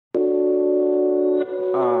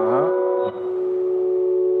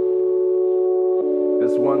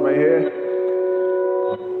one right here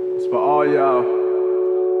is for all y'all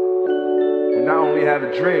who not only have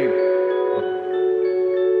a dream,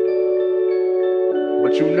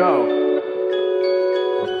 but you know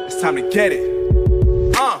it's time to get it.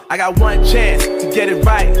 I got one chance to get it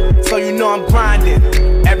right, so you know I'm grinding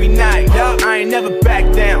every night. I ain't never back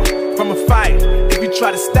down from a fight. If you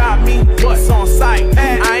try to stop me, it's on sight.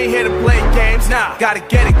 I ain't here to play games, nah. Gotta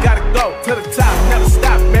get it, gotta go to the top, never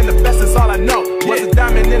stop. Man, the best is all I know. Was a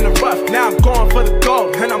diamond in the rough, now I'm going for the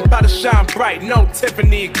gold, and I'm about to shine bright, no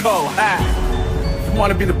Tiffany and Cole. If you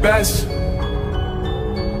wanna be the best, you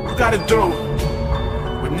gotta do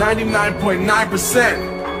what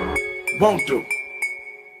 99.9% won't do.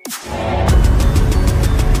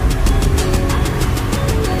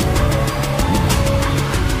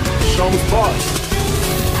 Show us boss.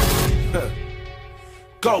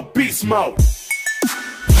 Go beast mode.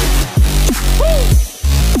 Woo.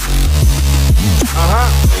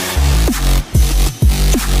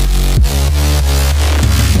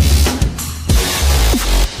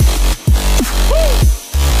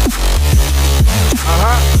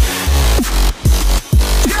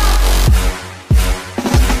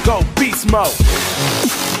 Go beast mode.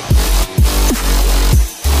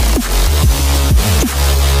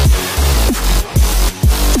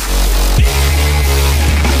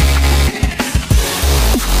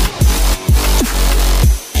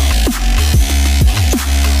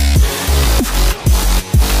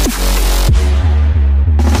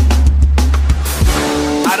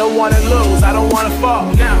 I don't wanna lose, I don't wanna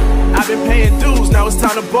fall. Now, I've been paying dues, now it's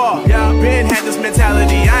time to ball. Yeah, been had this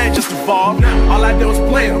mentality, I ain't just evolved. Now, all I do is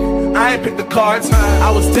play them, I ain't pick the cards I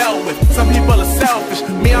was dealt with. Some people are selfish,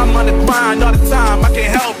 me I'm on the grind all the time, I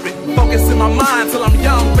can't help it. Focus in my mind till I'm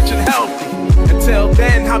young, rich and healthy. Until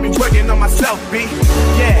then, I'll be working on myself, B.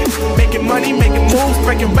 Yeah, making money, making moves,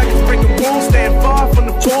 breaking records, breaking rules, staying far from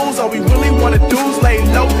the fools. All we really wanna do is lay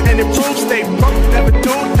low and improve, stay broke, never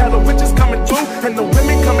do. Tell the riches coming through, and the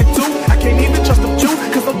women coming too. I can't even trust them few,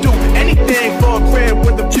 cause they'll do anything for a crib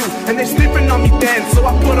with a view. And they sleeping on me then, so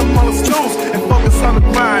I put them on the stools and focus on the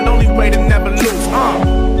grind, only way to never lose.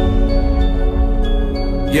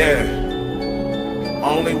 Yeah,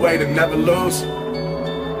 only way to never lose.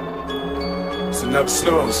 So never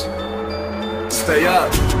snooze. Stay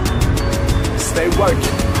up. Stay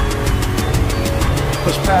working.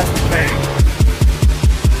 Push past the pain.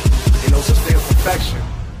 Ain't no such thing as perfection.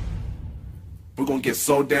 We're gonna get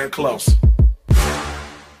so damn close.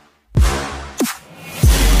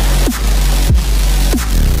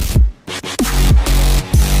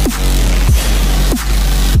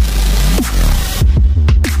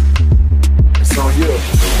 It's on you.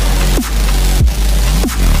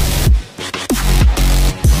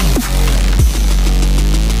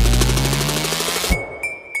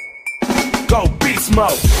 Go beast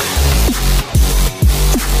mode.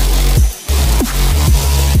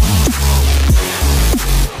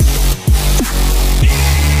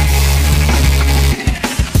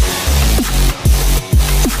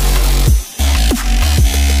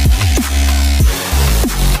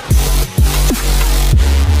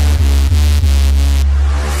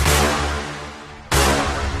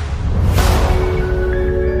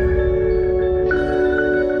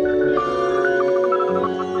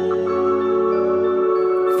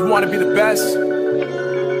 You want to be the best,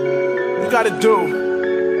 you got to do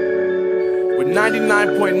what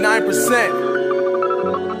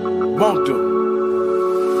 99.9% won't do.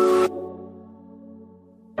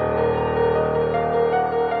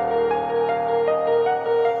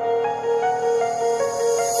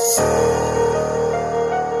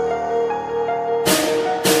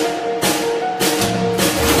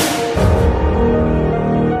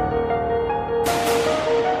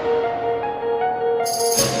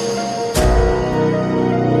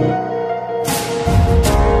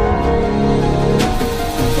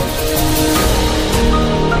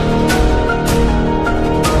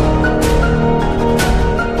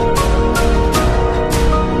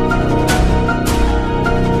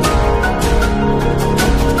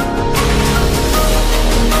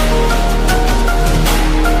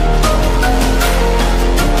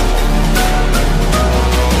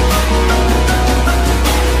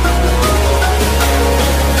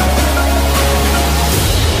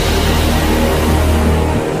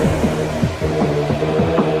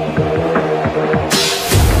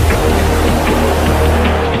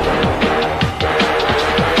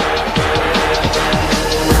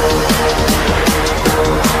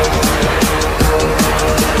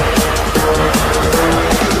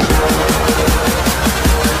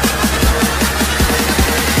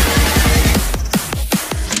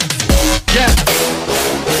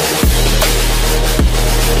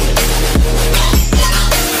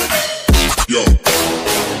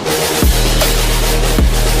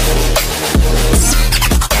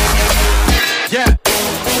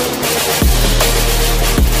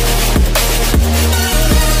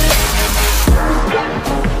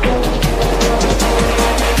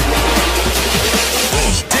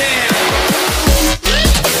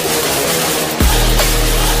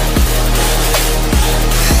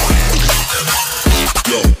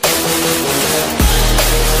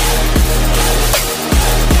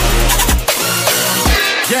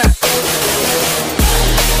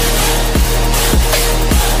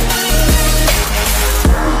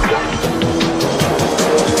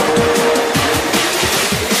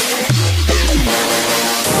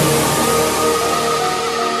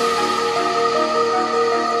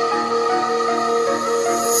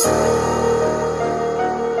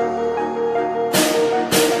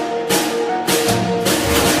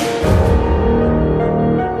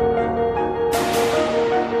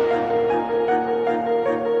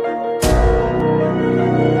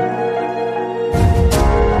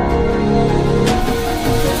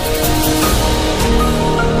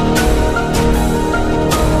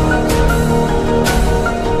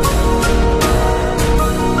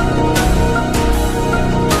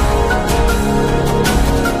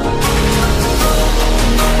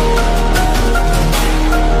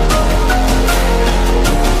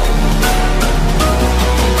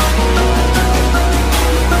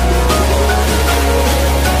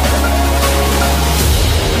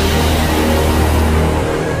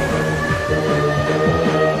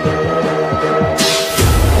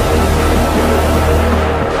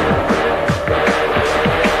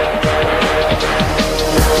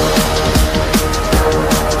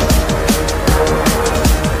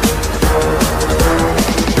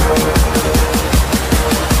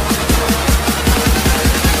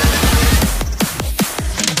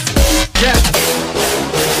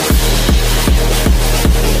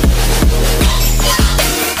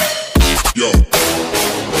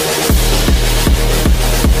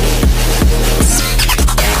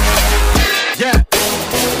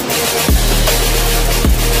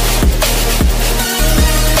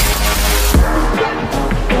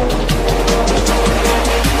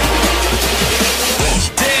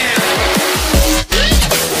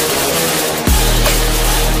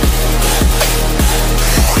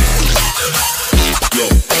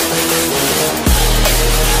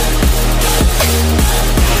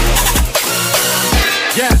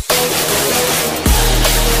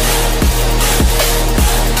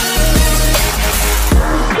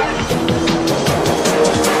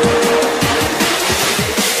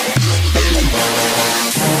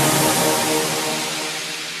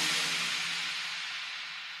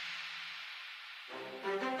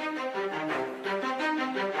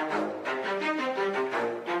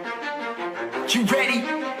 You ready?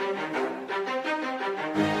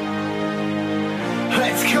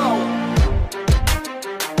 Let's go.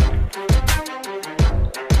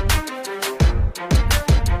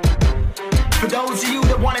 For those of you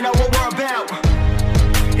that wanna know what we're about,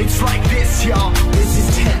 it's like this, y'all. This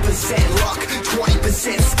is 10% luck,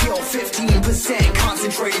 20% skill, 15%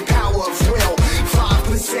 concentrated power of will,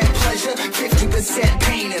 5% pleasure, 50%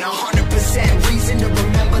 pain, and 100% reason to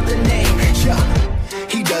remember the name. Yeah.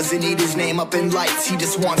 He doesn't need his name up in lights, he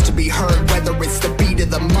just wants to be heard, whether it's the beat of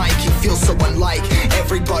the mic. He feels so unlike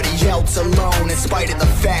everybody else, alone, in spite of the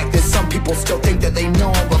fact that some people still think that they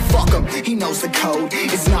know him. But fuck him, he knows the code.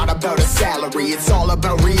 It's not about a salary, it's all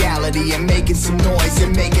about reality and making some noise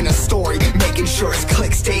and making a story, making sure his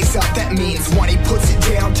click stays up. That means when he puts it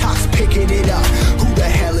down, talks picking it up. Who the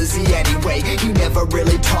hell is he anyway? He never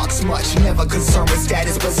really talks much, never concerned with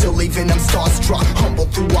status, but still leaving them starstruck. Humble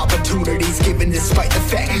through opportunities given despite the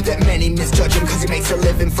fact that many misjudge him cause he makes a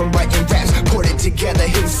living from writing raps. Put it together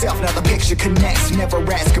himself, now the picture connects. Never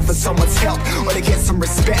asking for someone's help or to get some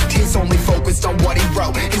respect. He's only focused on what he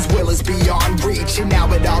wrote. His will is beyond reach and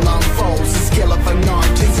now it all unfolds. The skill of an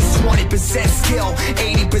artist is 20% skill,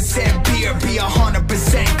 80% beer, be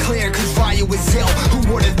 100% clear cause Ryu is ill.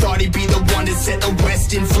 Who would've thought he'd be the one to set the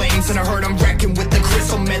West in flames? And I heard him wrecking with the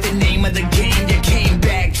crystal method, name of the game. You came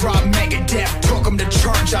back, dropped Megadeth, took him to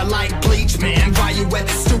church. I like Bleach, man. Ryu at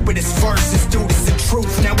the stupidest verses, dude, it's the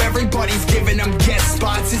truth. Now everybody's giving him guest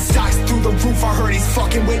spots. His stocks through the roof, I heard he's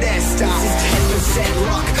fucking with S-Style. This is 10%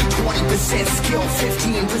 luck, 20% skill,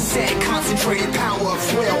 15% concentrated power of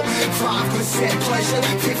will, 5% pleasure,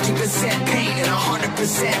 50% pain, and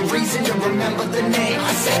 100% reason to remember the name.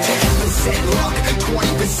 I said 10% luck,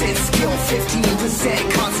 20% skill,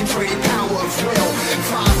 15% concentrated power of will,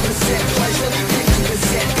 5% pleasure,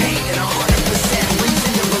 50% pain, and 100%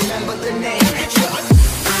 reason to remember the name.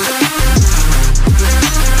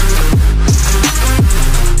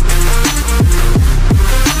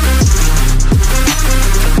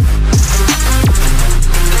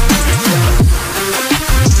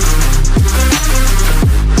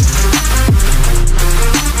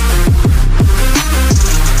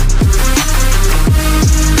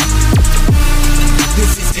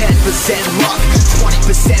 Luck,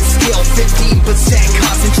 20% skill, 15%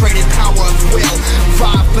 concentrated power of will,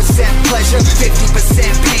 5% pleasure,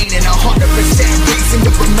 50% pain, and 100% reason to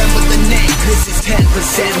remember the name. This is 10%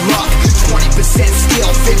 luck, 20%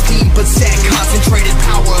 skill, 15% concentrated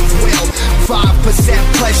power of will, 5%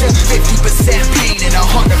 pleasure, 50% pain, and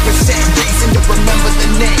 100% reason to remember the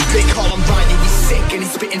name. They call him Ronnie, he's sick and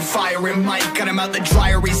he's spitting fire in Mike. Got him out the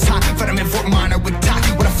dryer, he's hot, but I'm in Fort Minor with Doc.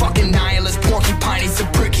 What a fucking nihilist porcupine, he's a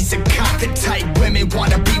prick, he's a cock. The type women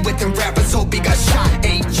wanna be with the rappers, hope he got shot.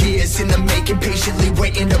 8 years in the making, patiently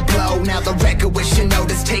waiting to blow. Now the record with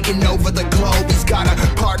Shinoda's taking over the globe. He's got a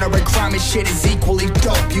partner in crime and shit is equally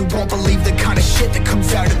dope. You won't believe the kind of shit that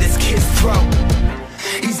comes out of this kid's throat.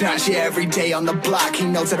 He's not your everyday on the block. He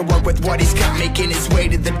knows how to work with what he's got, making his way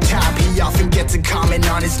to the top. He often gets a comment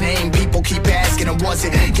on his name. People keep asking him, was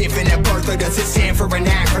it given at birth or does it stand for an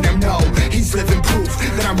acronym? No, he's living proof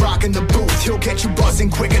that I'm rocking the booth. He'll get you buzzing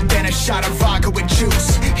quicker than a shot of vodka with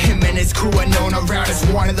juice. Him and his crew are known around as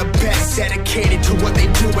one of the best, dedicated to what they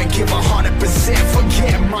do and give 100%.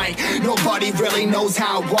 Forget Mike, nobody really knows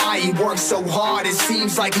how, why he works so hard. It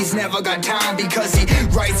seems like he's never got time because he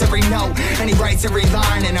writes every note and he writes every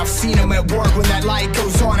line. And I've seen him at work when that light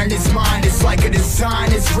goes on in his mind. It's like a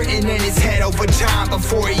design is written in his head over time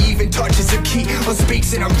before he even touches a key or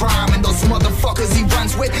speaks in a rhyme. And those motherfuckers he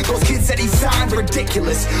runs with, those kids that he signed,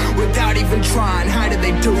 ridiculous without even trying. How did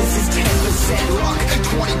they do this? Is 10% luck,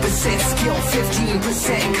 20% skill,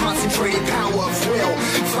 15% concentrated power of will,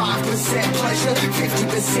 5% pleasure,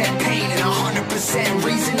 50% pain, and 100%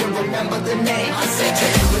 reason to remember the name. I said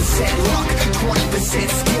 10% luck, 20%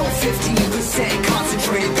 skill, 15%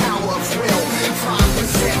 concentrated power of will, 5%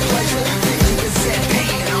 pleasure, 50%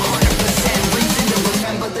 pain, and 100% reason to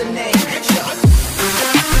remember the name.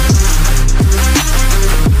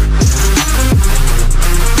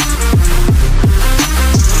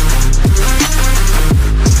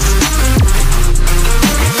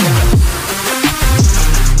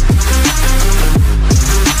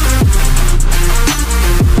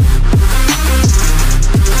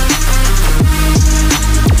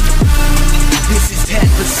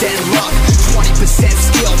 Luck, 20%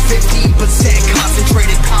 skill, 15%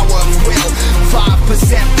 concentrated power of will,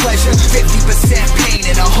 5% pleasure, 50% pain,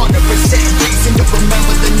 and 100% reason to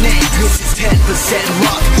remember the name. This is 10%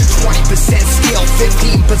 luck, 20% skill,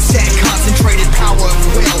 15% concentrated power of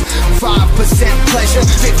will, 5% pleasure,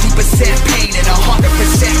 50% pain, and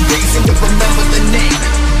 100% reason to remember the name.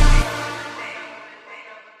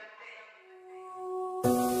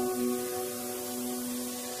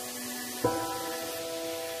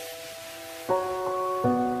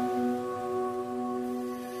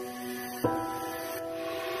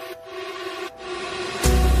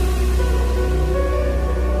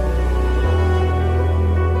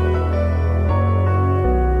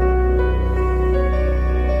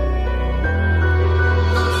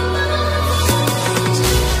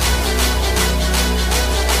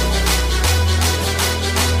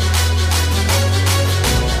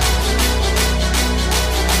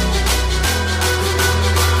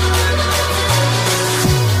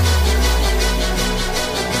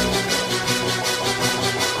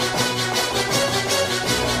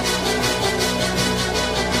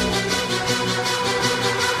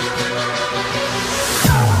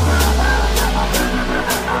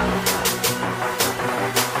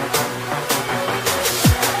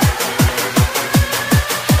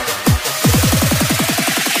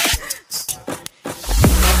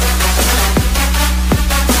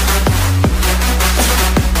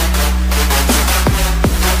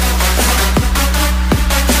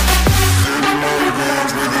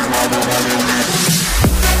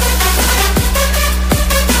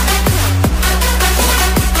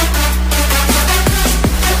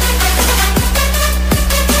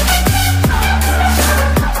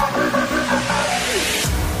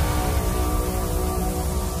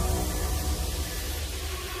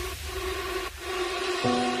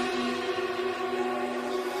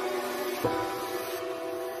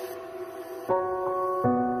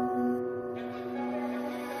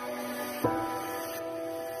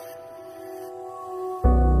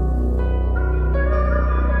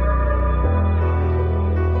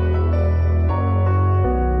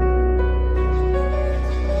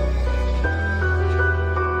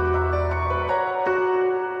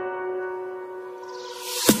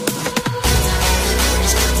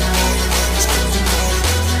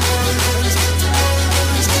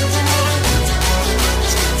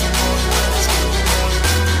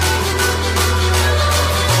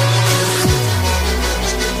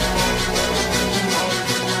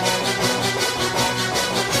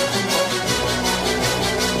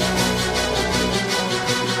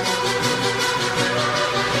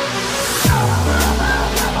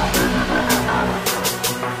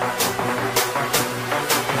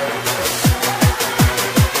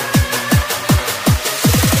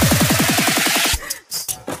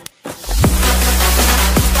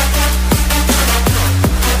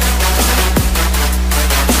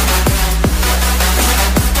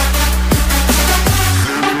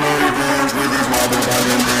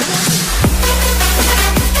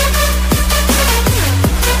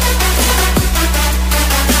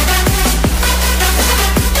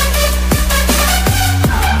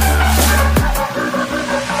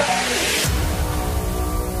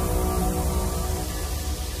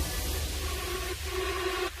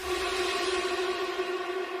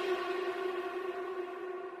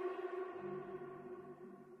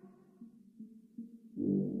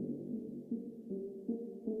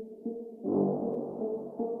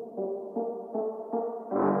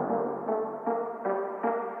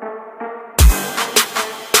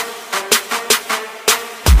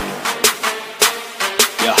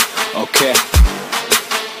 care.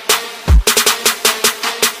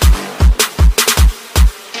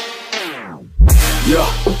 Yeah,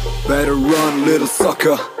 better run, little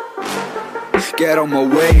sucker. Get on my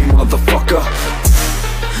way, motherfucker.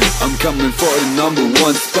 I'm coming for the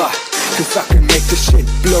 #1 spot, 'cause I can make this shit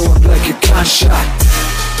blow up like a gunshot.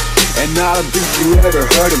 And I don't think you ever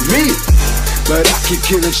heard of me, but I keep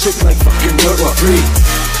killing shit like fucking World War III.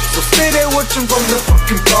 So stay there watching from the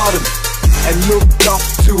fucking bottom, and look up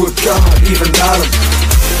to a god, even bottom.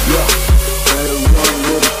 Yeah, better run,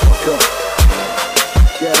 little fucker.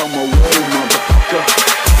 Get on my way, motherfucker.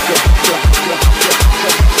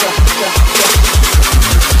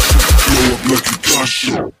 Blow up like a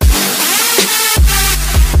gunshot.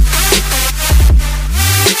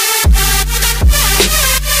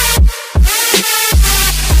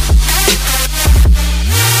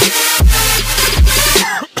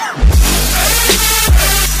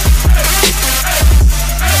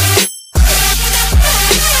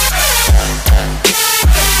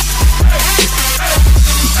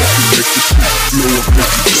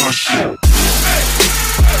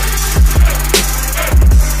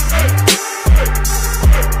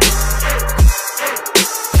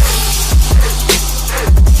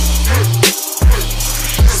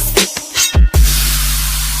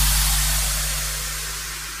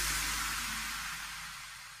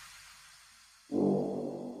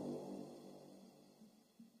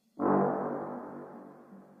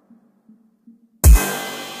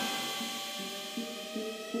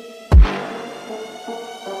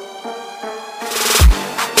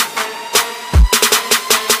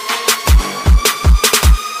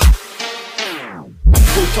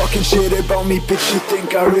 Talking shit about me, bitch, you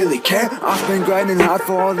think I really care? I've been grinding hard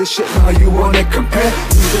for all this shit, now you wanna compare?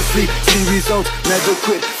 Lose or sleep, see results, never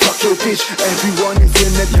quit, fuck your bitch. Everyone is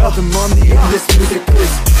in it, you're the money in this music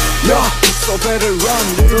biz. Yeah, so better run,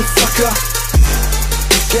 little sucker.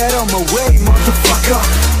 Get on my way, motherfucker.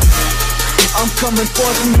 I'm coming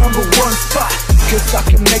for the #1 spot, 'cause I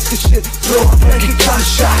can make this shit blow up like a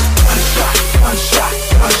gunshot. Gunshot, gunshot,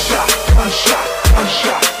 gunshot, gunshot,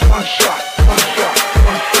 gunshot, gunshot, gunshot.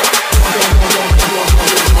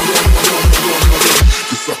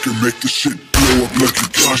 Cause I can make this shit blow up like a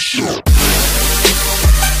gunshot.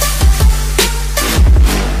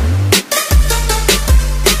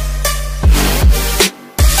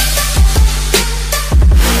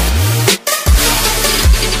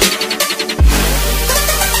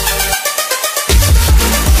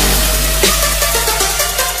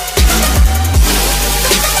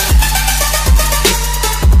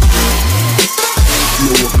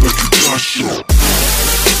 Blow up like a gunshot.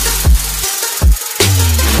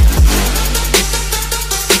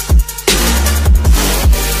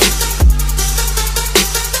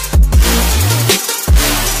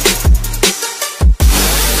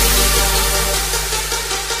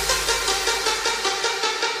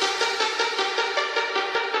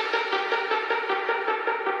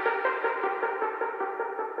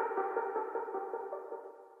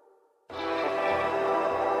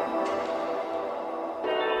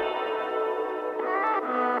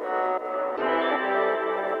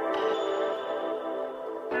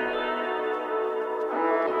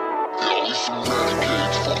 Some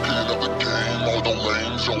renegades fucking up the game. All the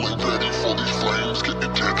lanes, y'all ain't ready for these flames.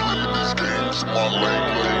 Getting deadly in these games. My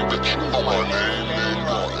lane, but you know my name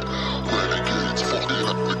on it. Renegades fucking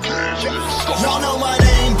up the game. Y'all know my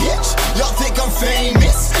name, bitch. Y'all think I'm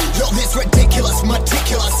famous. Yo, this ridiculous,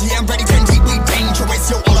 meticulous. Yeah, I'm ready, 10 deep, we dangerous.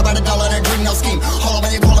 Yo, all about $1 and a green, no scheme. Hollow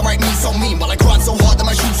when you tolerate me so mean, but I grind so hard that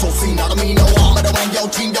my shoes so seen. Not to me, no armor to win, yo,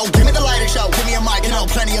 team, yo. Give me the lighter show, give me a mic, and I'll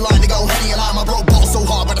plenty of line to go. Henny and I broke ball so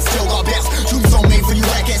hard, but I still got best. Tunes on made for you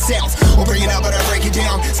like it sounds. We'll bring it up, but I break it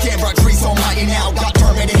down. Scan brought trees on mighty now. Got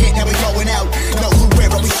permit to hit, now we going out. No who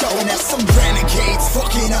where are we showing out? Some renegades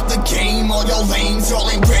fucking up the game. All your lanes, y'all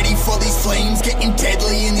ain't ready for these flames. Getting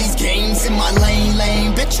deadly in these games. In my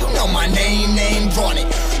lane, bitch, you know my name, run it.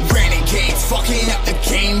 Renegades fucking up the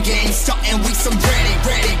game, starting we some ready.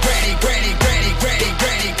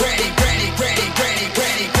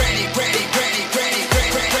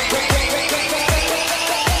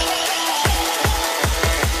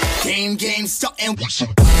 Game, starting with some.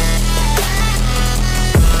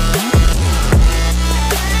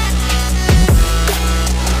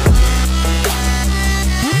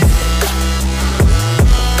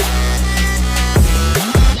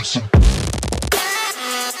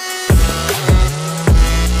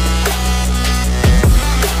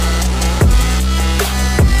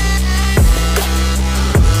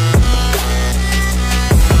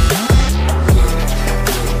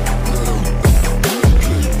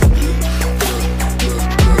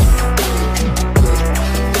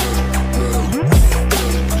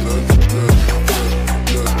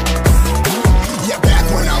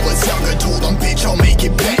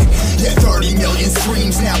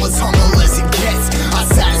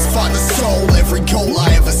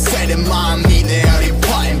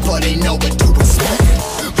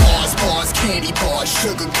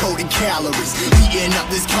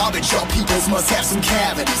 have some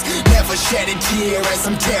cavities. Never shed a tear as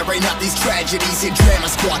I'm tearing up these tragedies. Hit drama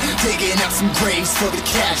squad, digging up some graves for the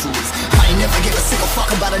casualties. I ain't never give a single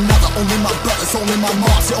fuck about another. Only my brothers, only my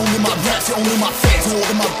moms, only my raps, only my fans, all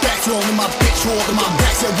of my backs, only my bitch, all of my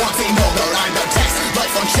backs. At once ain't know about I'm about tax.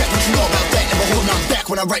 Life on check, what you know about that? Never holding on back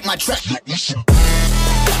when I write my track.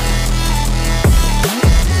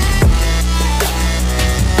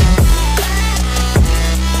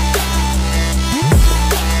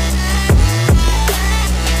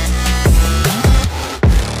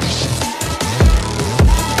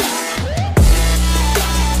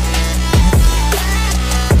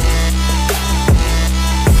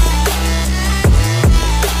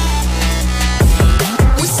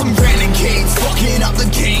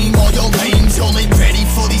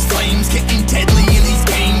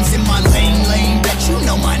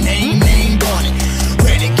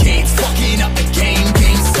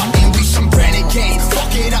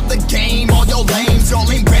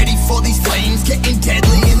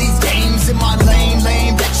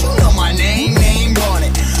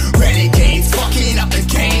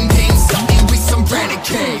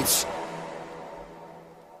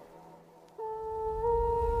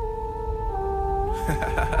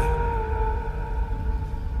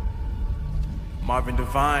 Marvin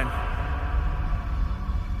Devine,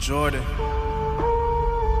 Jordan.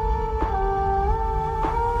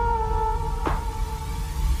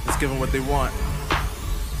 Let's give them what they want.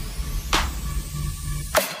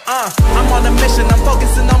 I'm on a mission, I'm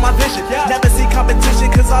focusing on my vision. Never see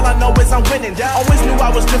competition, cause all I know is I'm winning. Always knew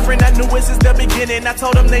I was different, I knew it since the beginning. I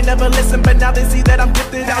told them they never listen, but now they see that I'm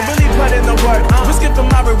gifted. I really put in the work, risking for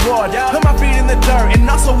my reward. Put my feet in the dirt, and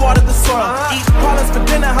also water the soil. Eat products for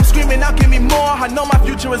dinner, I'm screaming out, give me more. I know my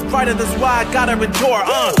future is brighter, that's why I gotta endure.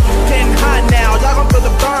 Getting hot now, y'all gon' feel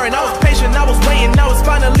the burn. I was patient, I was waiting, now it's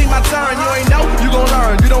finally my turn. You ain't know, you gon'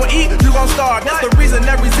 learn. You don't eat, you gon' starve. That's the reason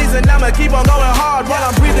every season I'ma keep on going hard while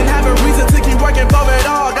I'm breathing. Have a reason to keep working for it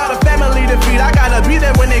all. Got a family to feed, I gotta be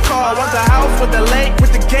there when they call. Want the house with the lake,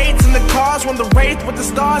 with the gates and the cars. Want the wraith with the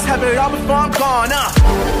stars, have it all before I'm gone.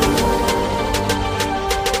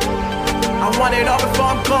 I want it all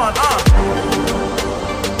before I'm gone.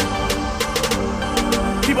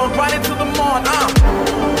 Keep on grinding till the morn.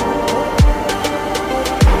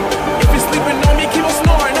 If you're sleeping on me, keep on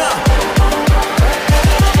snoring.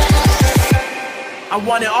 I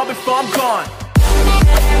want it all before I'm gone.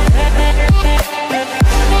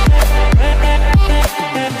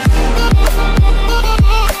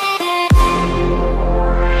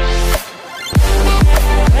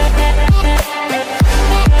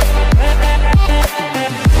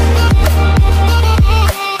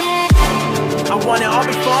 I want it all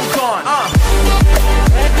before I'm gone.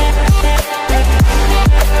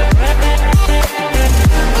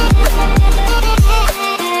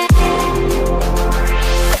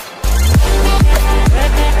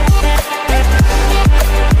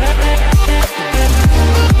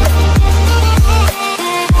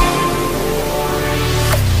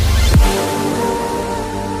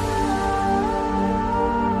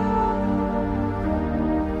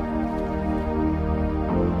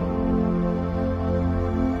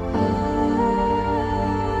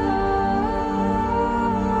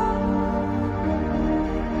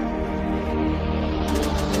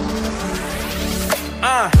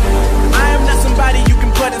 I am not somebody you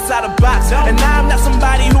can put inside a box, and I am not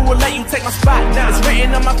somebody who will let you take my spot. It's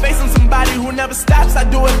written on my face, I'm somebody who never stops. I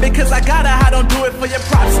do it because I gotta, I don't do it for your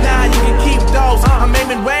props. Nah, you can keep those. I'm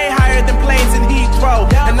aiming way higher than planes in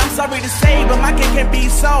Heathrow, and I'm sorry to say, but my cake can't be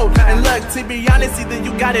sold. And look, to be honest, either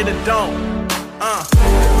you got it or don't.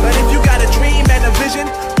 But if you got a dream and a vision,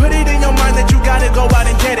 put it in your mind that you gotta go out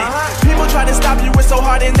and get it. People try to stop you, it's so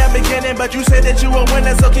hard in the beginning, but you said that you a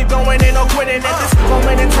winner, so keep going, ain't no quitting. At this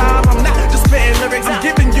moment in time, I'm not just spitting lyrics, I'm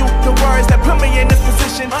giving you the words that put me in this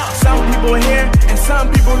position. Some people hear and some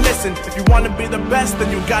people listen. If you wanna be the best, then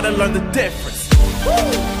you gotta learn the difference.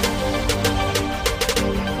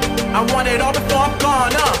 I want it all before I'm gone.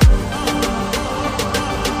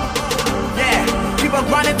 Yeah, keep on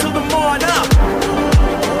grinding till the morning.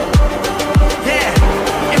 Yeah,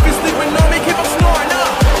 if you're sleeping on me, keep on snoring.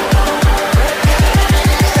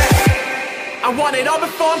 I want it all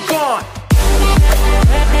before I'm gone.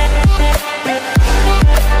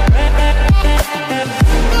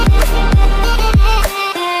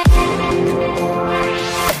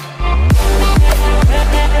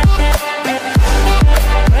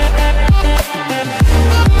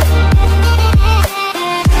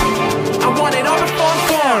 I want it all before I'm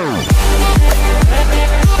gone.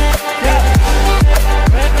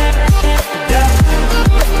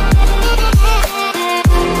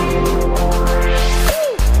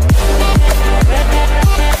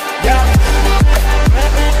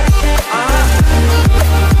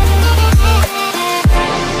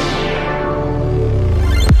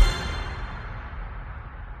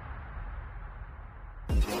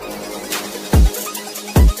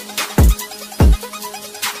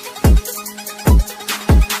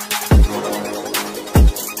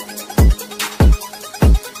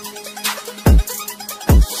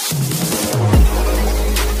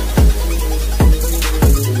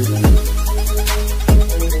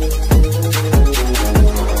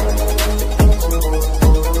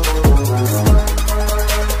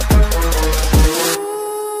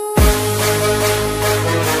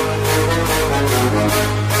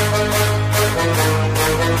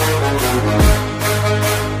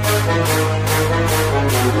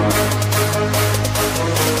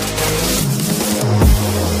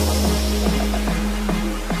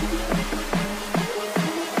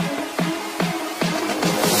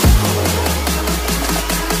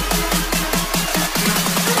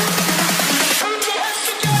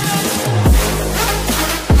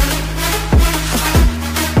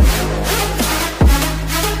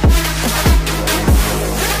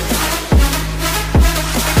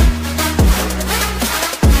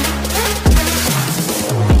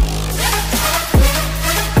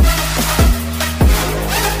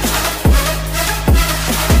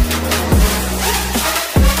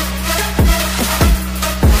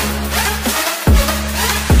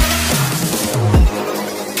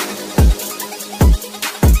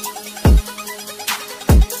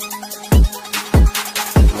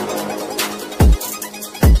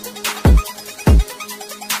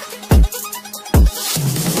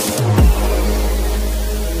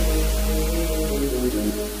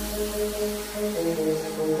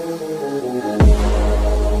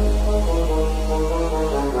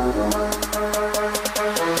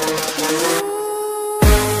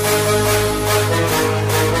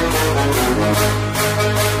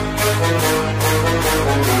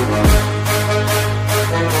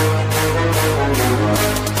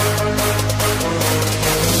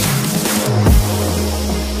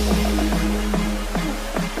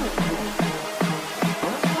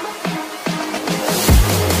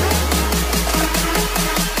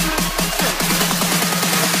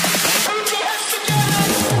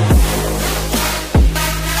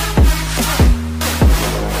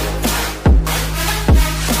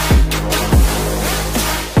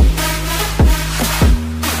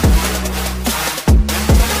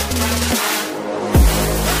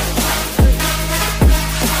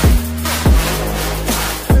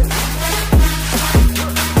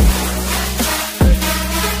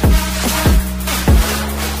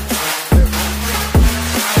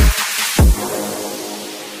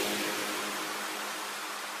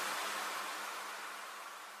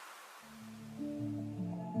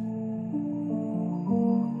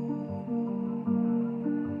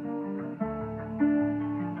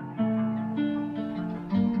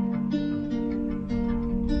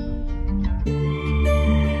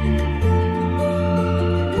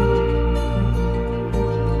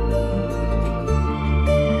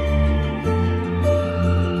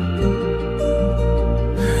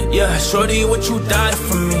 Shorty, would you die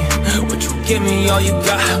for me? Would you give me all you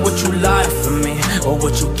got? Would you lie for me? Or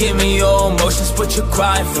would you give me your emotions? Would you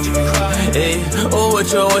cry for me? Hey, or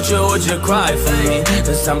would you cry for me?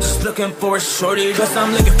 Cause I'm just looking for a shorty. Cause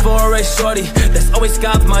I'm looking for a shorty that's always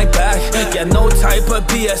got my back. Yeah, no type of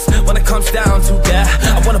BS when it comes down to that.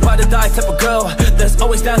 I wanna buy the die type of girl that's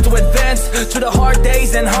always down to advance through the hard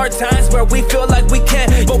days and hard times where we feel like we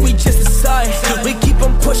can't, but we just decide. We keep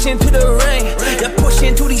on pushing to the rain, yeah,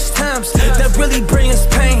 pushing to these times that really bring us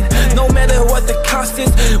pain. No matter what the cost is,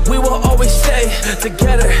 we will always stay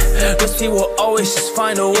together. Cause we will always just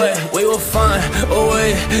find a way. We will find a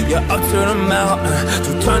way. Yeah, up to the mountain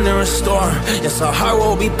to turn to a storm. Yes, our heart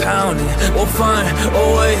will be pounding. We'll find a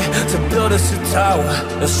way to build us a tower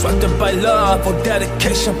constructed by love or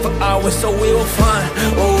dedication for hours. So we will find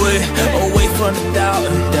a way from the doubt.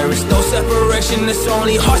 There is no separation, it's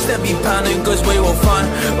only hearts that be pounding. Cause we will find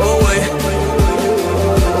a way.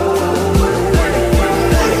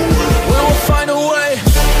 We will find a way.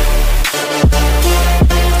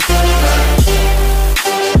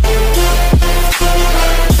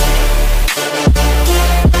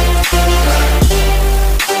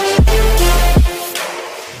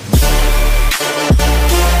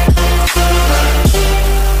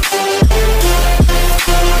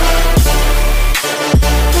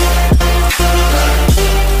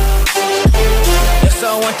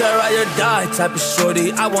 The ride or die type of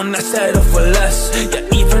shorty, I will not settle for less.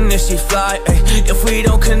 Yeah, even if she fly, ay, if we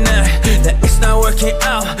don't connect, that it's not working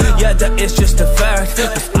out. Yeah, that is just a fact.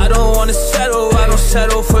 Cause I don't wanna settle, I don't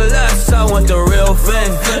settle for less. I want the real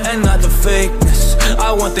thing and not the fakeness.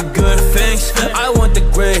 I want the good things, I want the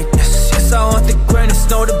greatness. Yes, I want the greatness,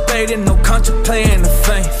 no debating, no contemplating the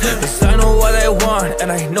fame. Cause I know what I want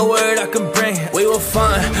and I know what I can bring. We will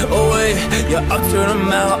find a way, yeah, up to the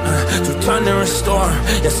mountain to turn to a storm.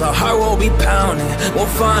 Yes, our heart will be pounding. We'll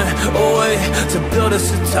find a way to build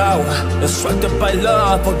us a tower constructed by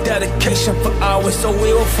love or dedication for hours. So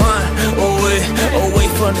we will find a way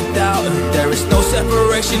from the doubt. There is no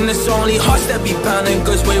separation, it's only hearts that be pounding.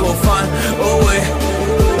 Cause we will find a way.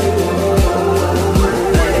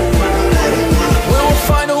 We will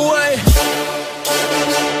find a way.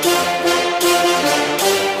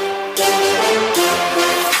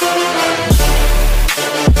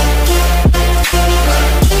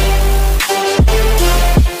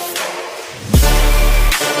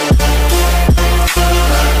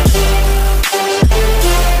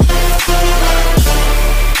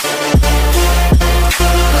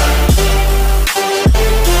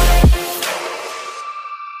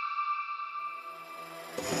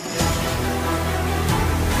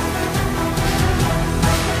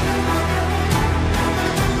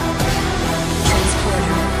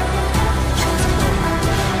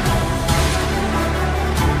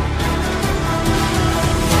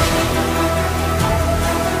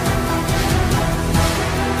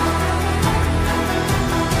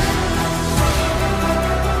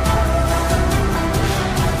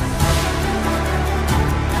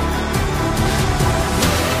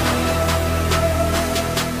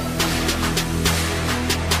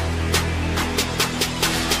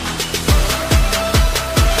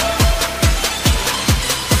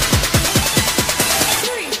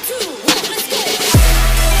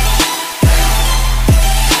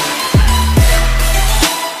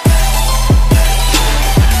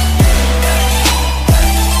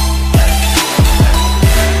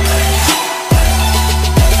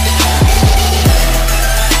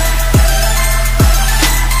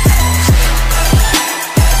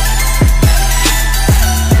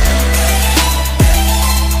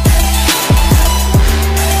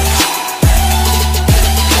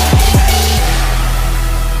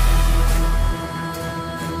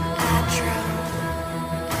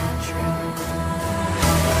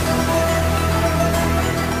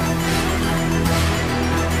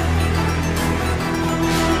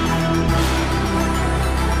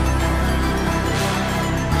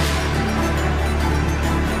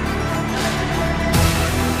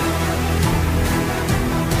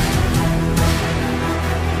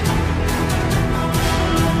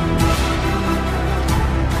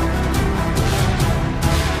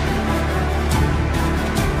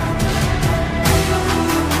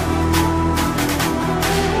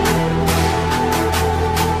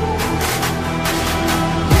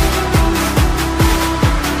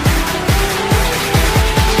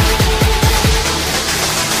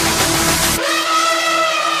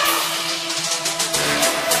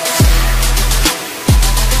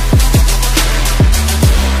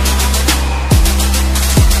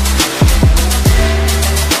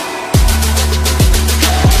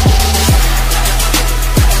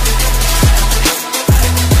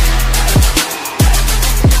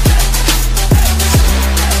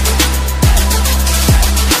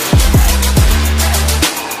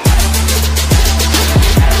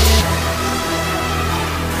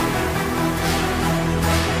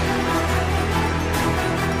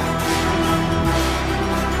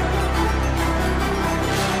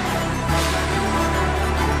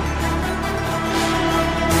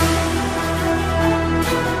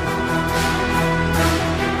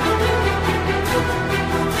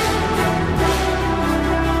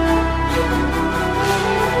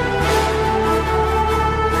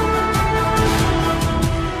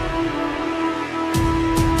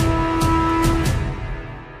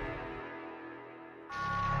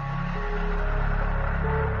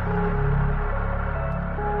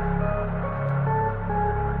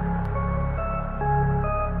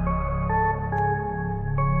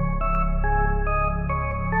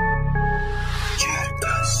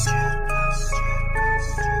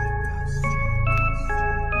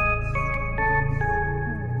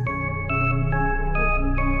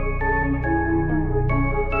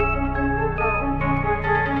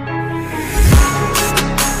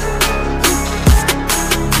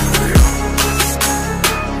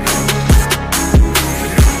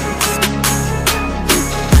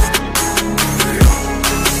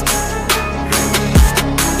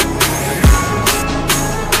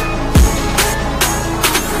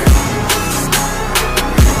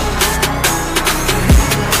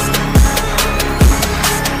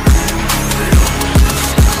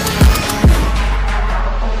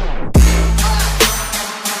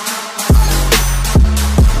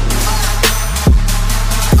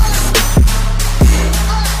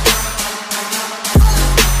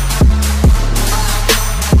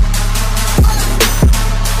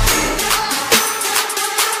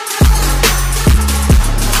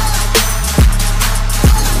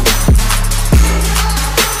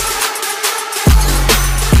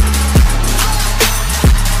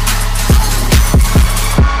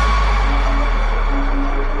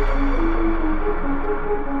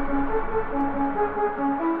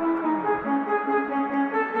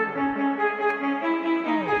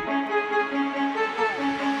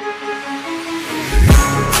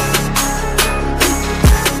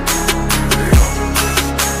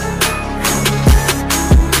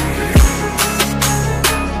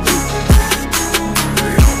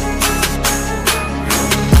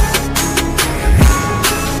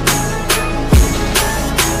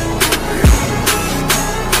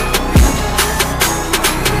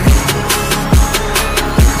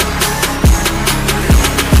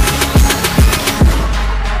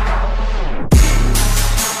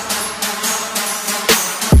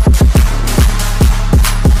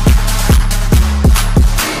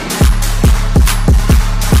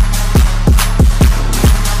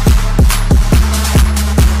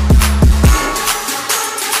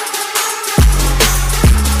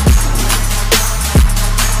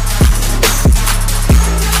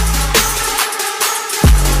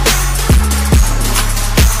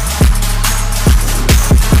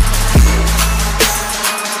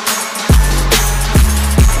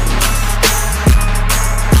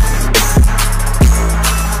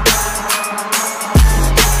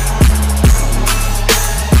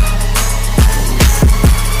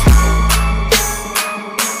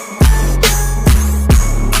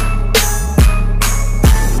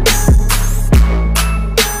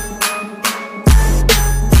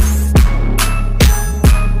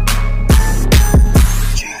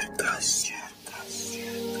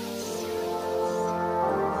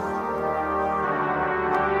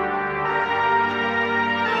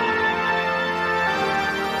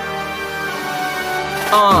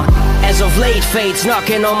 As of late, fate's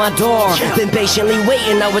knocking on my door. Been patiently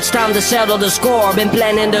waiting, now it's time to settle the score. Been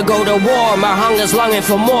planning to go to war, my hunger's longing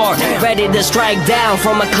for more. Ready to strike down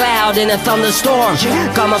from a cloud in a thunderstorm.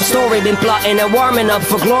 Come up story, been plotting and warming up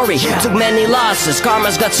for glory. Took many losses,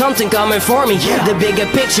 karma's got something coming for me. The bigger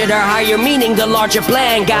picture, the higher meaning, the larger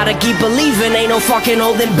plan. Gotta keep believing, ain't no fucking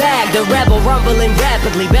holding back. The rebel rumbling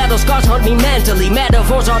rapidly, battle scars haunt me mentally.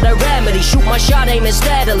 Metaphors are the remedy, shoot my shot aiming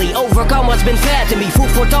steadily. Overcome what's been fed to me, food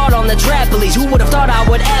for thought on the trapeze. Who would've thought I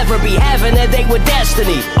would ever be having a day with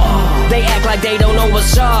destiny? They act like they don't know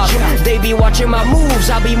what's up. They be watching my moves,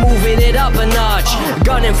 I be moving it up a notch.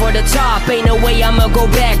 Gunning for the top, ain't no way I'ma go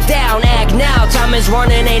back down. Act now, time is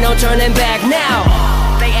running, ain't no turning back now.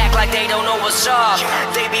 They act like they don't know what's up.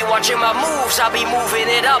 They be watching my moves, I be moving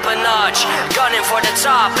it up a notch. Gunning for the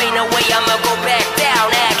top, ain't no way I'ma go back down.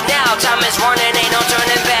 Act now, time is running, ain't no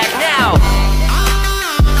turning back now.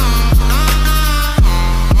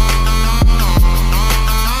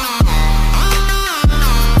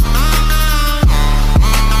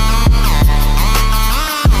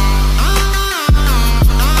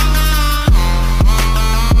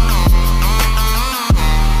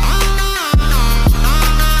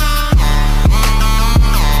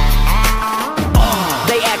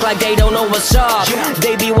 Like they don't know what's up.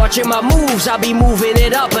 They be watching my moves, I be moving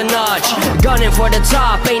it up a notch. Gunning for the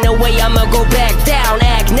top, ain't no way I'ma go back down.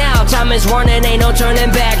 Act now, time is running, ain't no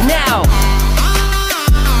turning back now.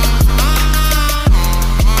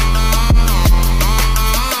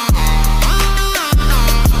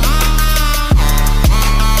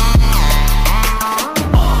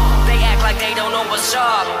 They act like they don't know what's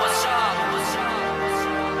up.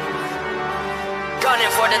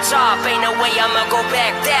 Gunning for the top, ain't no way I'ma go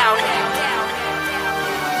back down.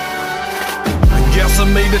 Guess I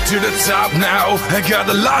made it to the top now. I got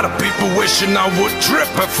a lot of people wishing I would trip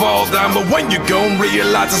and fall down, but when you gon'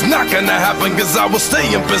 realize it's not gonna happen, cause I will stay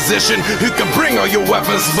in position. You can bring all your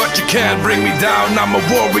weapons, but you can't bring me down. I'm a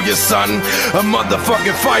warrior, son, a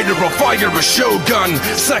motherfucking fighter, a fire, a shogun,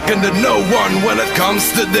 second to no one when it comes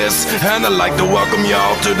to this. And I'd like to welcome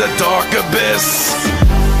y'all to the dark abyss.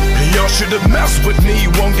 Y'all should've messed with me,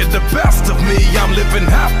 won't get the best of me. I'm living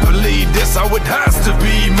happily, this how it has to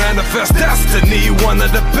be. Manifest destiny, one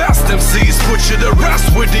of the best MCs. Put you to rest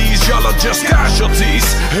with these, y'all are just casualties.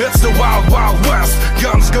 It's the wild, wild west.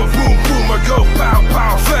 Guns go boom, boom, or go pow,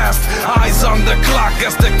 pow fast. Eyes on the clock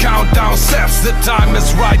as the countdown sets. The time is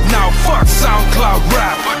right now, fuck SoundCloud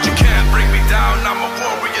rap. But you can't bring me down, I'm a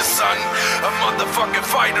warrior, son, a motherfucking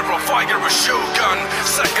fighter, a fire, a shogun,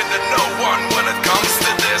 second to no one when it comes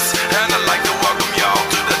to this. And I'd like to welcome y'all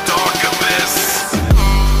to the dark abyss.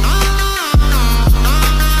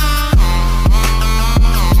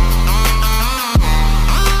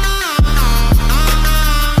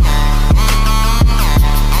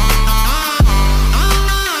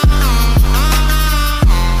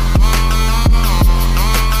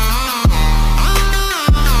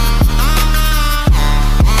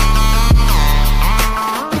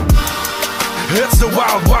 It's the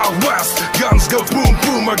wild, wild west. Guns go boom,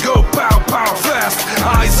 boom, or go pow, pow fast.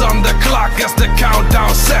 Eyes on the clock as the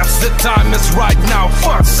countdown sets. The time is right now,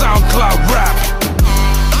 fuck SoundCloud rap.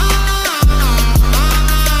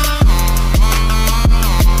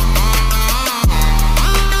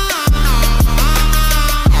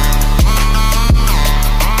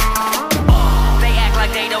 They act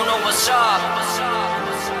like they don't know what's up.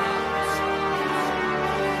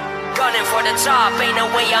 Gunning for the top, ain't no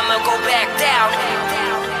way I'ma go back down.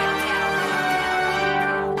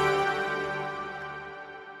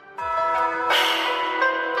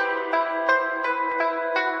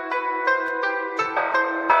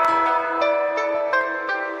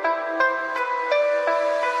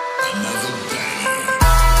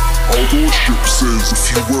 Although a ship says a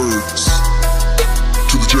few words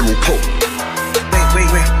to the general public. Wait,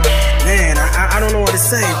 man, I don't know what to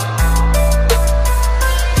say.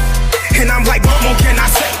 And I'm like, what more can I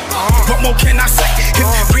say? What more can I say?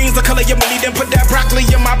 If green's the color of your money, then put that broccoli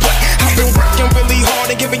in my plate. I've been working really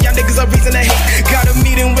hard and giving y'all niggas a reason to hate. Got a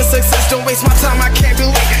meeting with success, don't waste my time, I can't be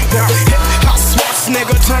late. Now, hip-hop smarts,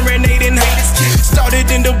 nigga, terminating haters.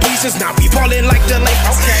 Started in the bleachers, now we ballin' like the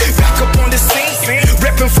Lakers. Back up on the scene,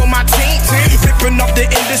 reppin' for my team. Rippin' off the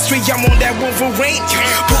industry, I'm on that Wolverine.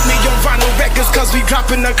 Put me on vinyl records, cause we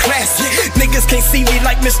dropping a classic. Niggas can't see me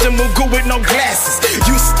like Mr. Magoo with no glasses.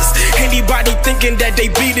 Useless, anybody thinking that they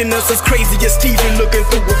beating us as crazy as Steven looking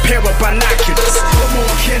through a pair of binoculars. What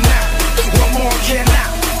more can I? What more can I?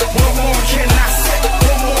 What more can I say?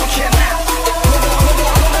 What more can I?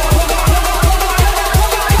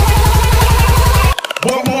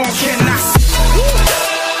 What more can I say?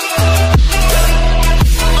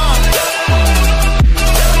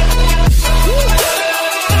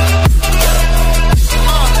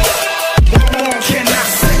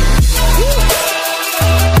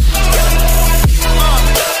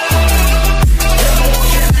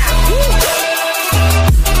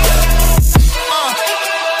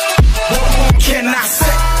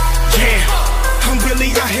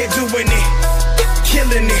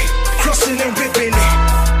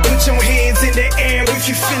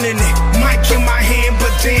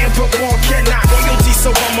 damn, but more cannot. Royalty,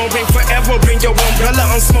 so I'ma reign forever in your umbrella.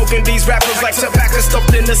 I'm smoking these rappers like tobacco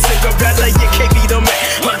stuffed in a cigarette. You can't be the man,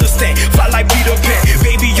 understand, fly like Peter Pan.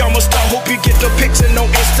 Baby, I'm a star, hope you get the picture, no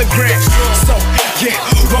Instagram. So, yeah,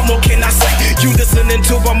 what more can I say? You listening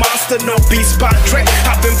to a monster, no beats by Dre.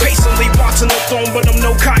 I've been patiently watching the throne, but I'm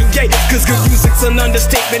no Kanye. Cause good music's an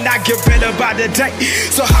understatement, I get better by the day.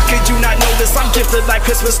 So how could you not notice I'm gifted like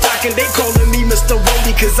Christmas stocking? They calling me Mr.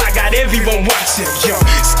 Rollie cause I got everyone watching. Yo,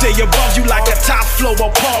 stay above you like a top floor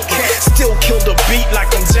of podcast. Still kill the beat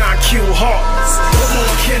like I'm John Q. Hart. What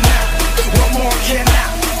more can I? What more can I?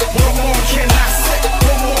 What more can I say?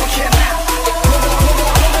 What more can I?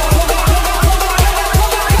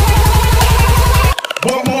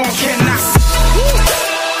 What more can I say?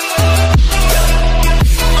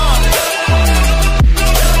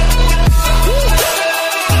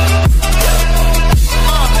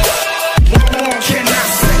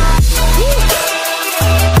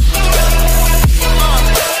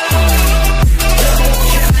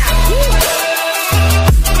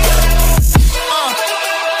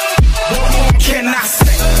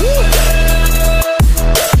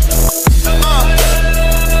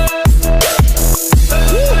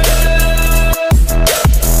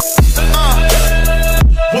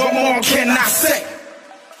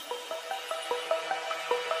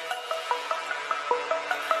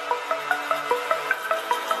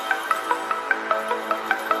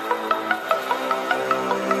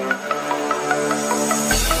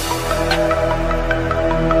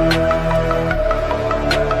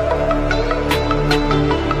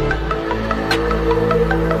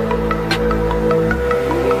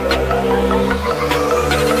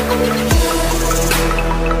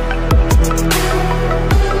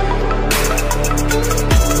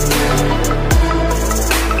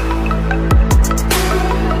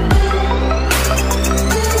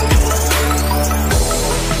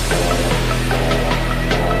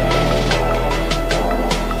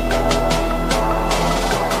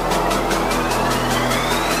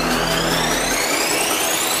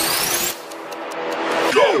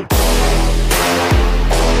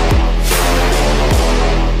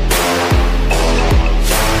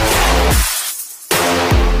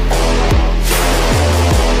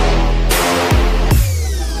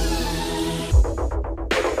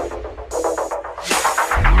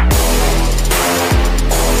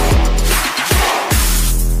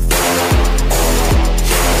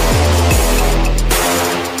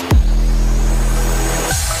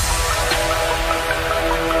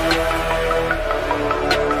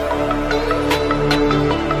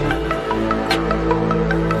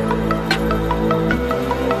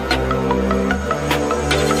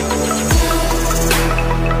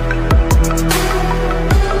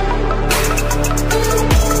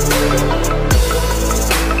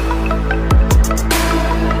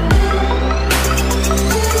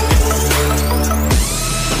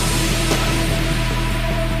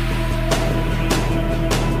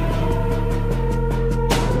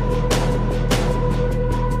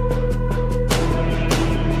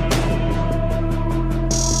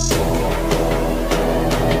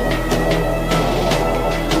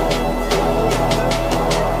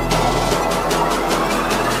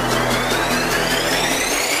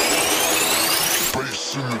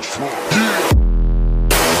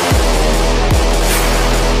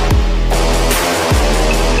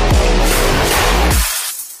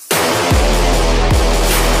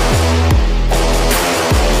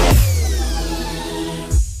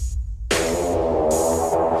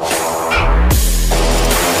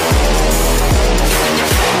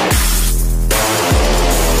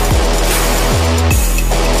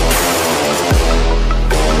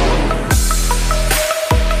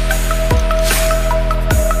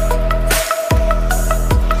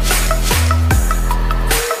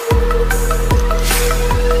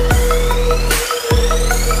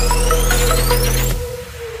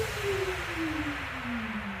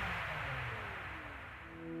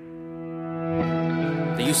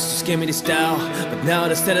 Gave me the style, but now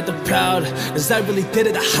instead of the proud, cause I really did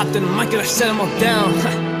it, I hopped in the mic and I set them all down.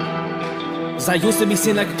 Cause I used to be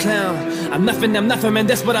seen like a clown. I'm nothing, man,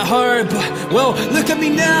 that's what I heard. But, well, look at me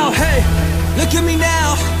now, hey, look at me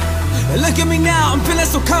now. Look at me now, I'm feeling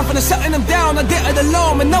so confident, shutting them down. I did it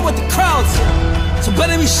alone, and not with the crowds. So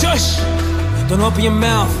better be shush, don't open your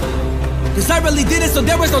mouth. Cause I really did it, so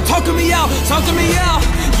there was no talking me out. Talking me out,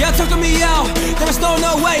 yeah, talking me out. There was no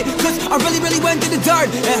way, cause I really went to the dirt.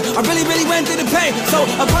 Yeah, I really went to the pain. So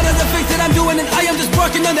I'm proud of the things that I'm doing, and I am just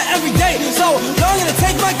working on it every day. So I'm gonna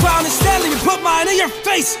take my crown and stand and put mine in your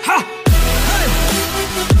face, ha! Hey.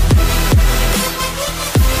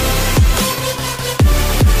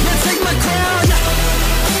 Yeah, take my crown, yeah.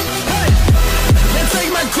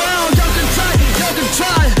 crown, y'all can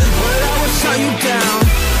try, but I will shut you down.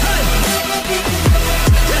 Hey,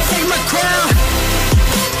 yeah, take my crown.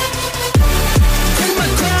 Take my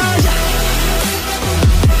crown, yeah.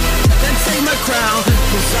 Then take my crown,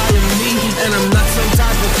 'cause I am me, and I'm not some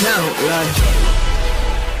type of clown, like.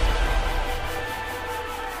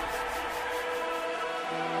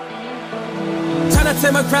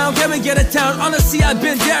 Take my crown, can we get it down? Honestly, I've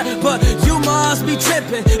been there, but you must be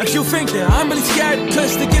tripping if you think that I'm really scared.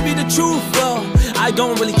 'Cause to give you the truth, well, I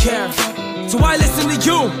don't really care. So why listen to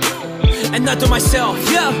you and not to myself?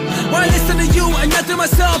 Yeah, why listen to you and not to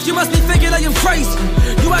myself? You must be thinking I am crazy.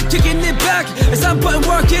 You are kicking it back as I'm putting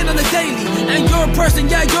work in on the daily. And you're a person,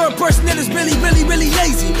 yeah, you're a person that is really, really, really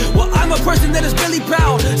lazy. Well, I'm a person that is really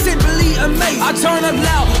proud, simply amazing. I turn up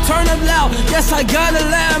loud, yes, I gotta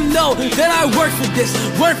let them know that I work for this,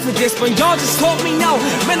 but y'all just told me no.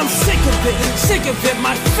 Man, I'm sick of it,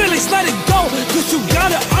 my feelings, let it go. 'Cause you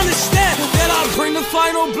gotta understand that I bring the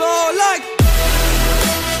final blow, like.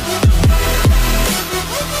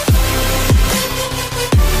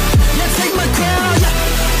 Take my crown, yeah.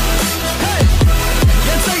 Hey,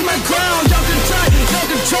 yeah, take my crown. Y'all can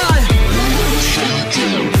try.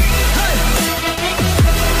 Hey,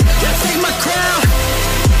 yeah, take my crown.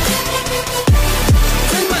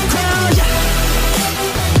 Take my crown, yeah.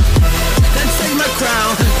 Then take my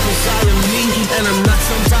crown, 'cause I am me, and I'm not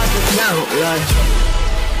some type of clown, like.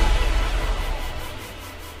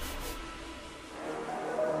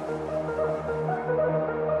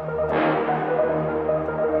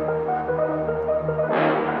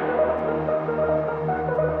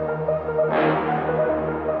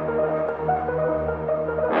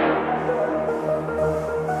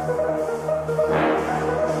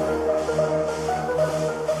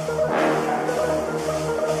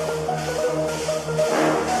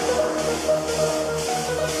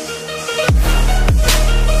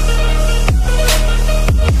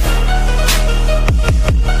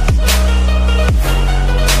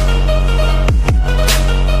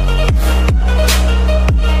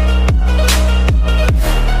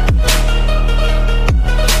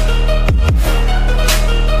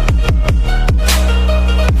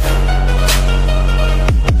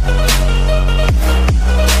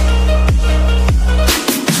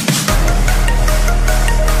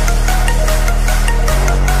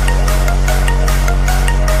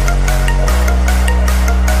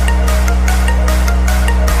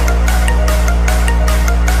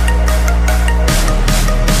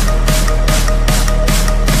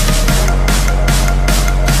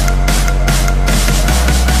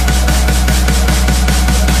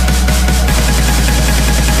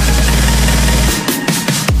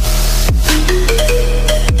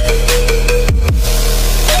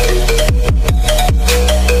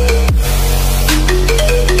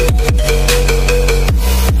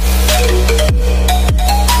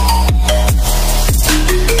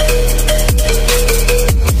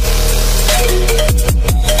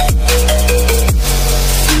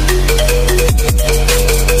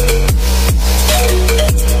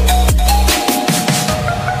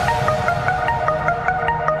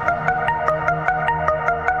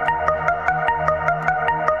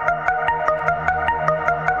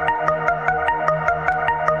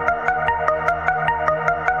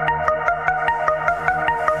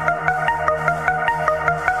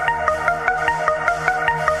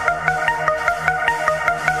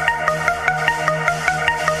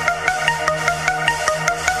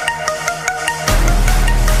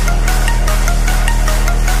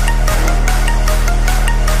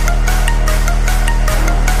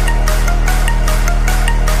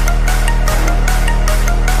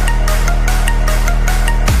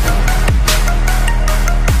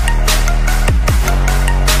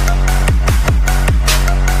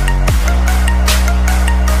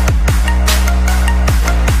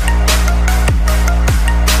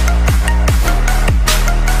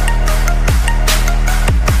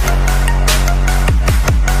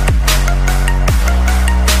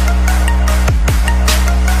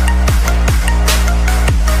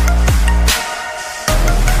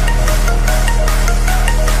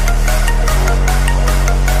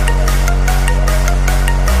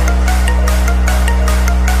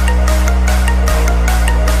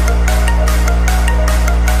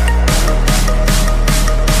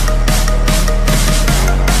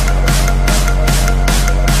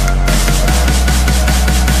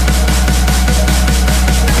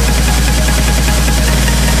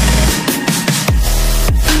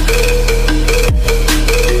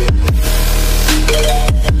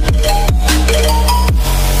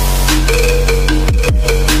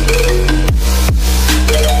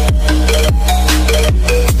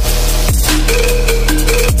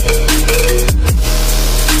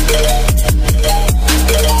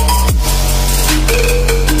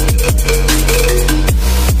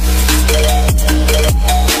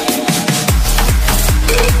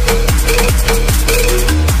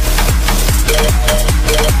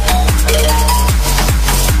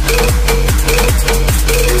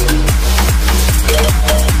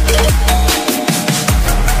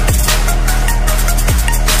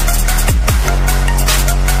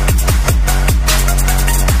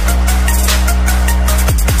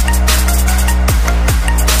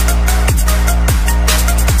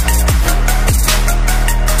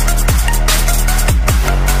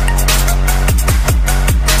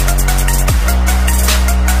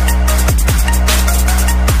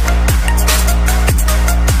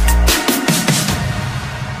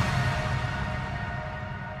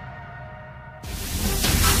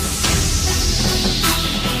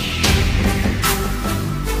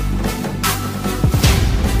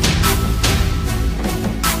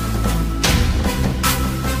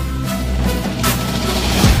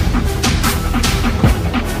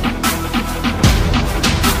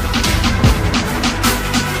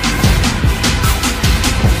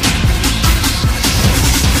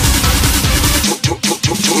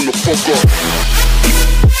 fuck up.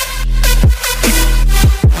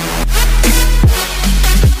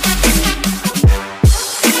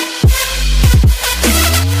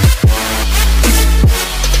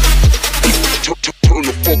 Turn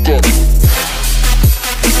the fuck up.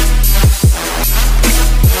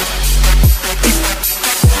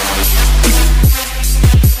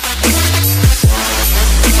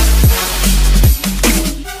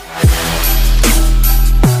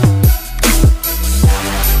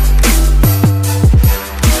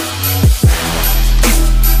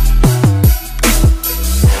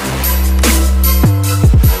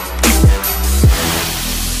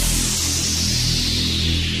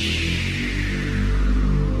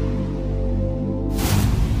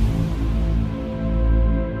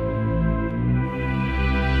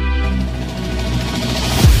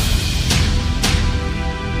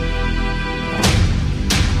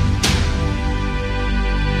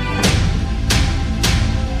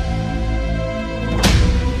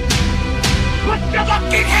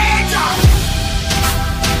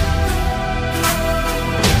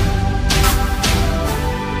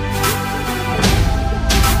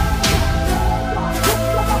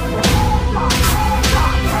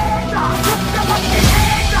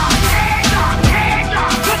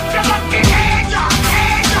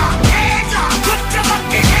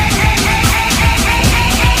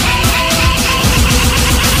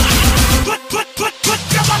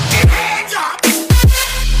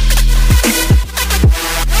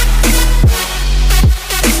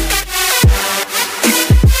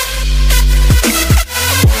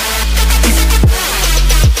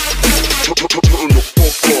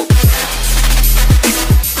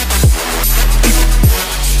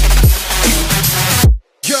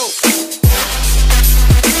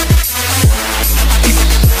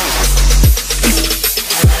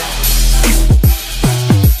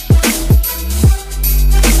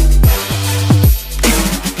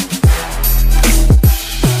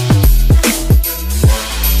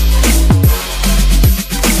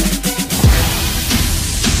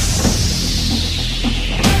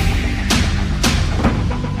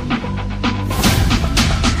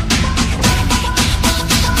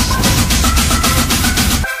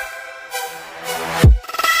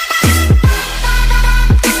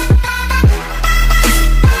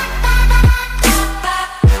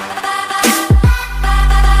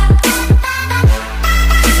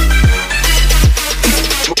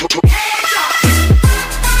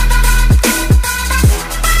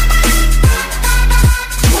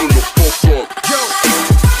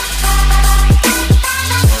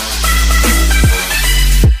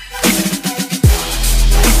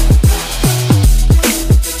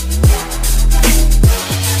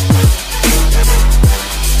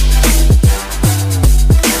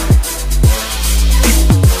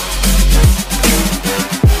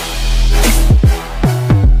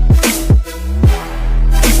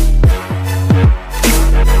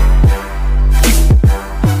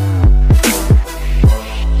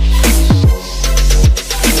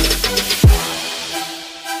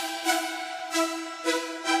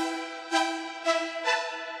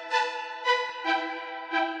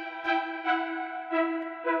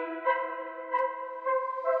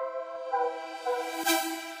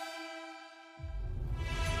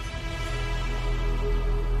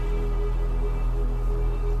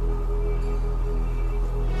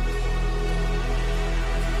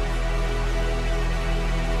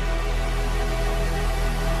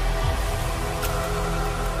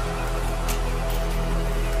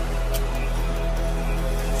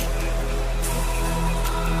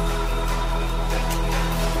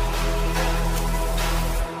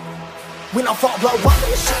 When I fall, blow up,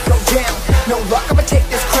 this shit go down. No luck, I'ma take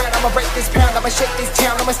this crown, I'ma break this pound, I'ma shake this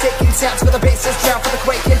town. I'm mistaking sounds for the bass is drowned, for the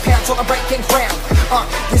quaking pounds on a breaking ground.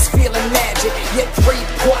 This feeling magic, yet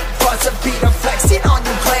 3-point buzz a beat, I'm flexing on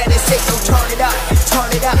you, glad it's safe, so turn it up, turn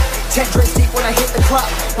it up. 10 drinks deep when I hit the club.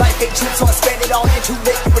 Life ain't cheap, so I spend it all, you're too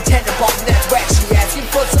lit, you pretend to bomb, that's whack. She asking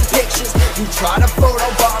for some pictures, you try to photo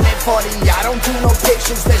bomb it, funny, I don't do no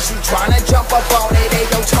pictures. Then she tryna jump up on it, they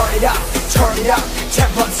go turn it up, turn it up. 10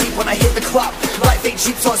 bucks deep when I hit the club. Life ain't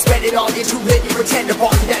cheap, so I spend it all, you're too lit, you pretend to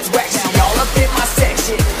bomb, that's whack. She all up in my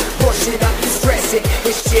section, push it up, you stress it.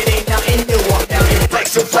 This shit ain't nothing new, I'm down here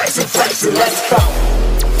flexing, flexing, flexing, let's go.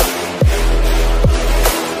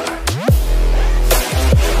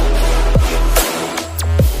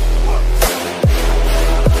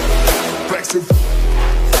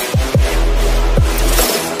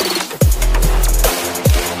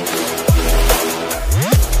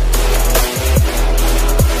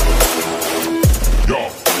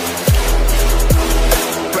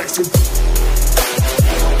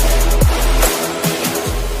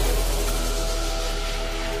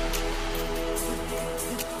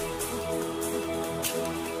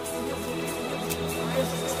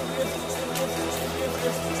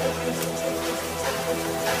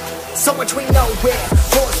 So much we nowhere,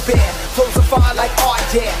 force bear, flows of fire like art,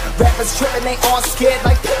 yeah. Rappers tripping, they all scared,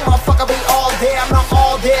 like motherfucker, we all there. I'm not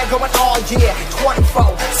all there, going all year,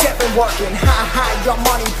 24/7 working, high, your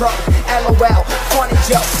money broke. LOL, funny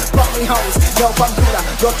joke, bummy hoes, no computer.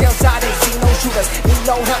 Look outside, ain't see no shooters. Need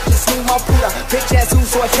no help, just need more Buddha. Bitch ass who,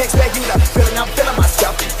 so I can't expect you to. I'm feeling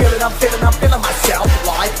myself, feeling myself,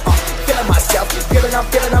 like feeling myself, feeling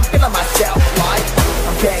myself, like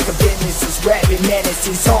I'm back of business, is rapping menace,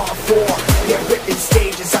 is on for. They're ripping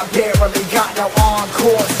stages, I barely got no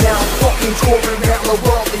encores. Now I'm fucking touring around the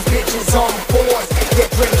world, these bitches on force.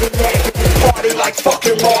 They're drinking that, party like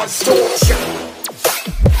fucking monsters.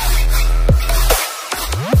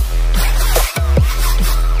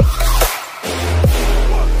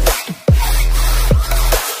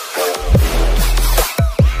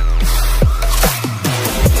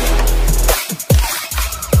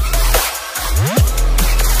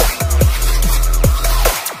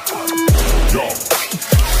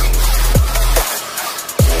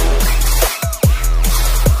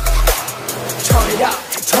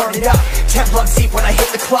 Turn it up, 10 bucks deep when I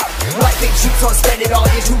hit the club. Life ain't cheap, so I spend it all.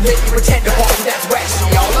 You're too lit, you pretend to party, that's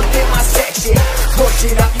ratchet. All up in my section, push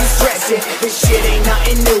it up, you stress it. This shit ain't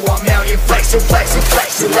nothing new, I'm out here flexing,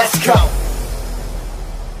 let's go.